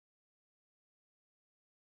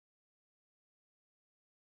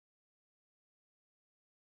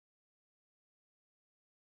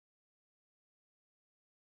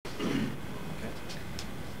Okay.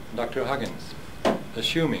 Dr. Huggins,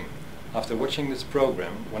 assuming after watching this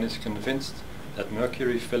program one is convinced that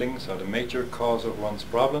mercury fillings are the major cause of one's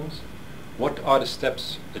problems, what are the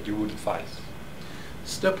steps that you would advise?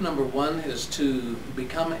 Step number one is to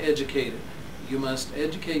become educated. You must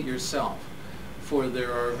educate yourself, for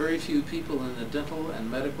there are very few people in the dental and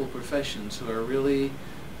medical professions who are really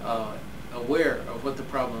aware of what the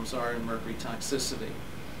problems are in mercury toxicity.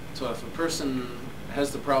 So if a person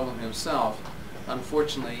has the problem himself,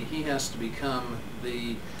 unfortunately he has to become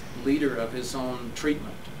the leader of his own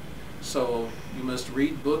treatment. So you must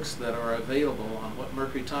read books that are available on what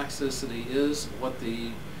mercury toxicity is, what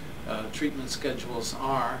the treatment schedules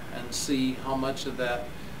are, and see how much of that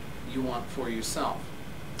you want for yourself.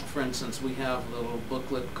 For instance, we have a little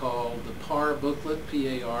booklet called the PAR booklet.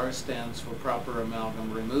 PAR stands for Proper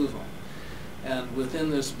Amalgam Removal. And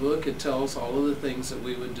within this book it tells all of the things that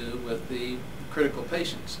we would do with the critical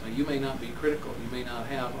patients. Now, you may not be critical, you may not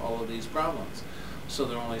have all of these problems, so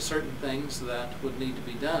there are only certain things that would need to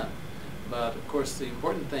be done. But of course the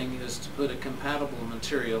important thing is to put a compatible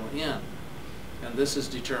material in, and this is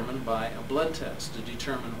determined by a blood test to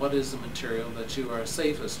determine what is the material that you are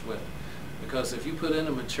safest with. Because if you put in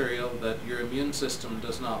a material that your immune system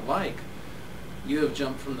does not like, you have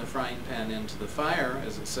jumped from the frying pan into the fire,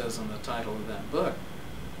 as it says in the title of that book,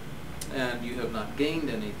 and you have not gained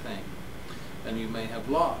anything, and you may have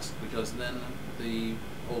lost, because then the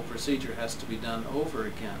whole procedure has to be done over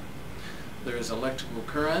again. There is electrical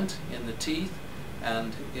current in the teeth,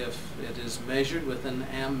 and if it is measured with an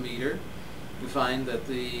ammeter, you find that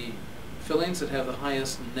the fillings that have the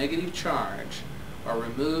highest negative charge are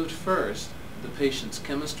removed first. The patient's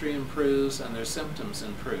chemistry improves and their symptoms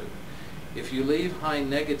improve. If you leave high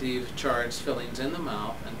negative charged fillings in the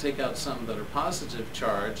mouth and take out some that are positive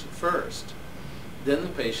charged first, then the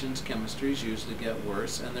patient's chemistries usually get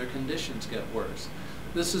worse and their conditions get worse.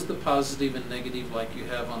 This is the positive and negative, like you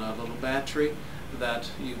have on a little battery that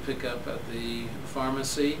you pick up at the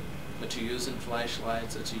pharmacy, that you use in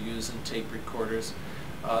flashlights, that you use in tape recorders.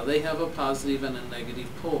 They have a positive and a negative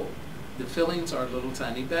pole. The fillings are little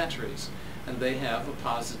tiny batteries, and they have a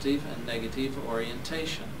positive and negative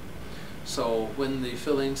orientation. So when the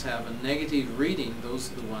fillings have a negative reading,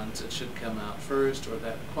 those are the ones that should come out first, or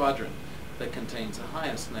that quadrant that contains the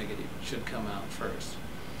highest negative should come out first.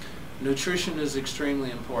 Nutrition is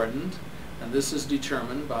extremely important, and this is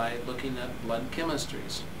determined by looking at blood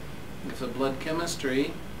chemistries. If a blood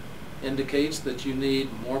chemistry indicates that you need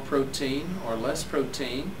more protein or less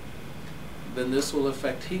protein, then this will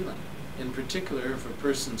affect healing. In particular, if a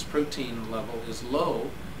person's protein level is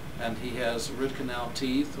low and he has root canal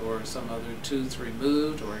teeth or some other tooth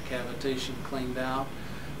removed or a cavitation cleaned out,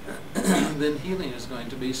 then healing is going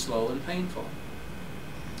to be slow and painful.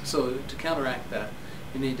 So to counteract that,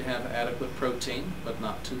 you need to have adequate protein, but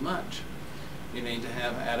not too much. You need to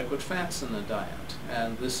have adequate fats in the diet,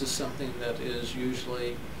 and this is something that is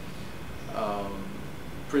usually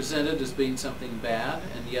presented as being something bad,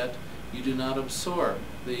 and yet you do not absorb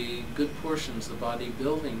the good portions, the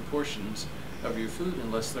body-building portions of your food,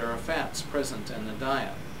 unless there are fats present in the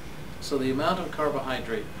diet. So the amount of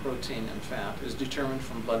carbohydrate, protein, and fat is determined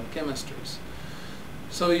from blood chemistries.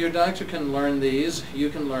 So your doctor can learn these, you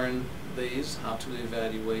can learn these, how to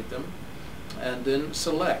evaluate them, and then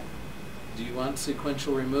select. Do you want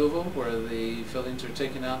sequential removal, where the fillings are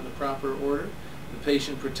taken out in the proper order? The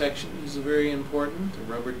patient protection is very important.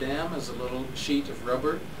 A rubber dam is a little sheet of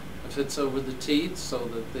rubber that fits over the teeth so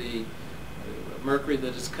that the mercury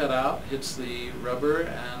that is cut out hits the rubber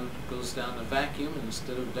and goes down a vacuum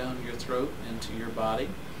instead of down your throat into your body.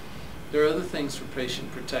 There are other things for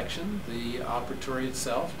patient protection. The operatory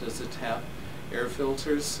itself, does it have air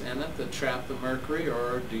filters in it that trap the mercury,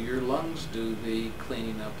 or do your lungs do the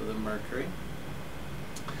cleaning up of the mercury?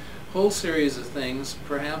 Whole series of things,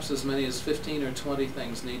 perhaps as many as 15 or 20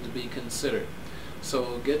 things need to be considered.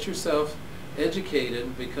 So get yourself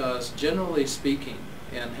educated, because generally speaking,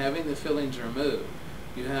 in having the fillings removed,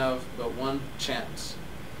 you have but one chance.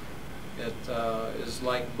 It is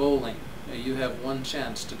like bowling. You have one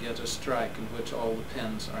chance to get a strike in which all the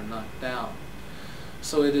pins are knocked down.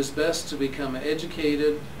 So it is best to become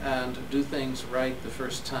educated and do things right the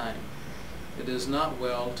first time. It is not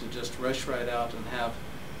well to just rush right out and have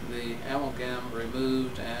the amalgam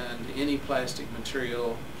removed and any plastic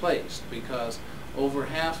material placed, because over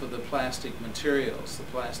half of the plastic materials, the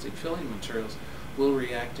plastic filling materials, will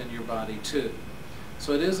react in your body too.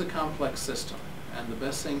 So it is a complex system, and the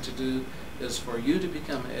best thing to do is for you to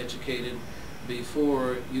become educated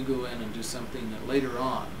before you go in and do something that later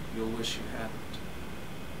on you'll wish you hadn't.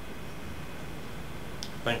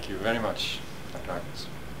 Thank you very much, Dr. Huggins.